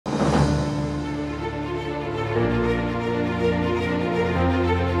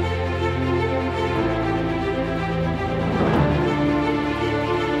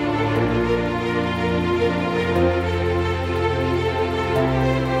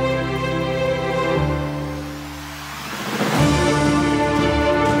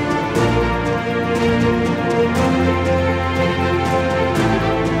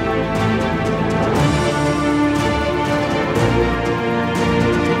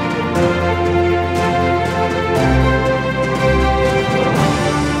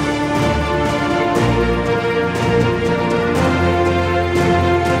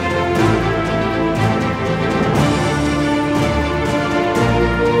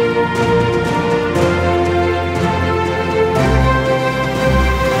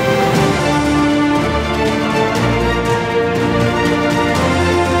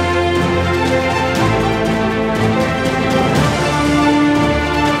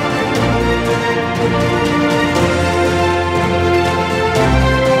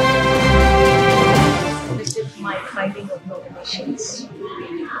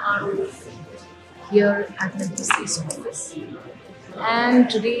Are here at the DC's office, and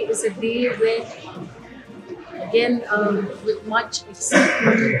today is a day where, again, with much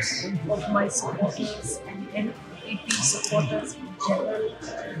excitement of my supporters and NPP supporters in general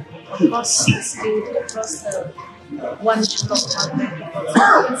across the state, across the one Lok Sabha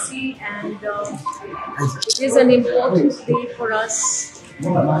constituency, and it is an important day for us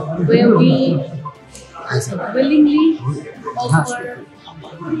where we willingly offer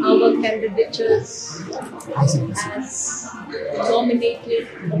our candidatures as nominated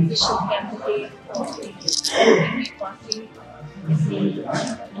official candidate of the NPP party in the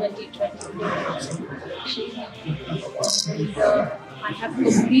 2020 election. And I have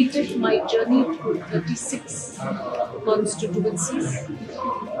completed my journey through 36 constituencies.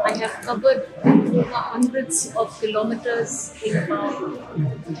 I have covered over hundreds of kilometers in about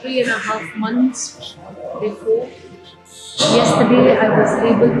 3.5 months before. Yesterday, I was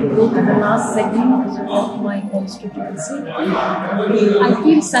able to go to the last segment of my constituency. I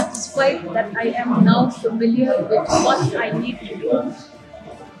feel satisfied that I am now familiar with what I need to do.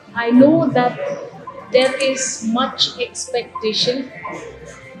 I know that there is much expectation,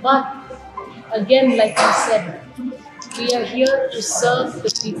 but again, like I said, we are here to serve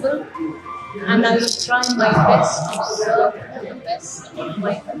the people, and I will try my best to serve to the best of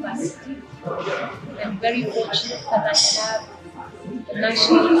my capacity. I'm very fortunate that I have the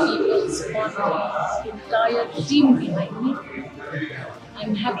National People's Party's entire team behind me.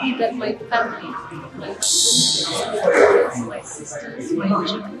 I'm happy that my family, my husband, my sisters, my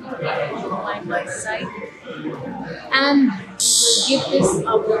children are by my side, and we'll give this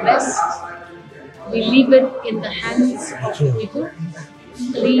our best. We leave it in the hands of the people.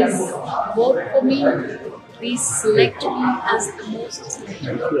 Please vote for me. Please select me as the most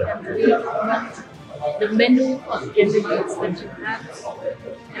eligible candidate among the menu of candidates that you have.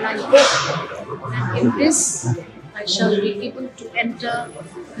 And I hope that in this, I shall be able to enter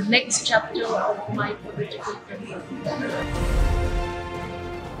the next chapter of my political career.